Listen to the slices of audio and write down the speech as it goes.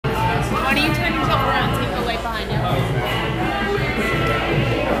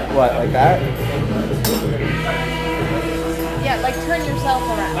what, like that? Yeah, like turn yourself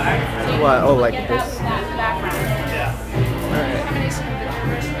around. So you What? Oh, like get this? that background. Yeah. Alright. Combination of the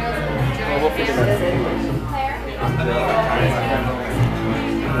traditional Well, we'll figure that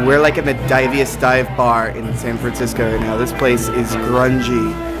out. We're like in the diviest dive bar in San Francisco right now. This place is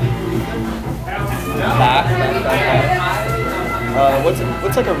grungy.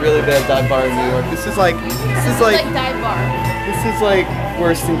 What's like a really bad dive bar in New York? This is like dive bar. this is like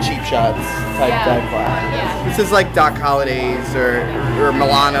worse than Cheap Shots type dive bar. Yeah. This is like Doc Holliday's or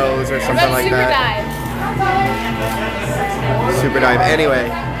Milano's or something like super that. dive. Super dive. Anyway,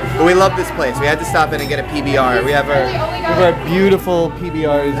 but we love this place. We had to stop in and get a PBR. We have our beautiful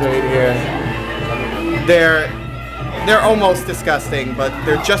PBRs right here. They're almost disgusting, but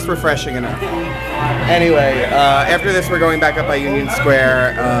they're just refreshing enough. Anyway, after this we're going back up by Union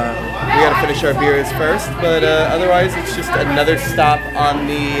Square. We gotta finish our beers first, but otherwise it's just another stop on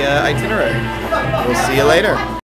the itinerary. We'll see you later.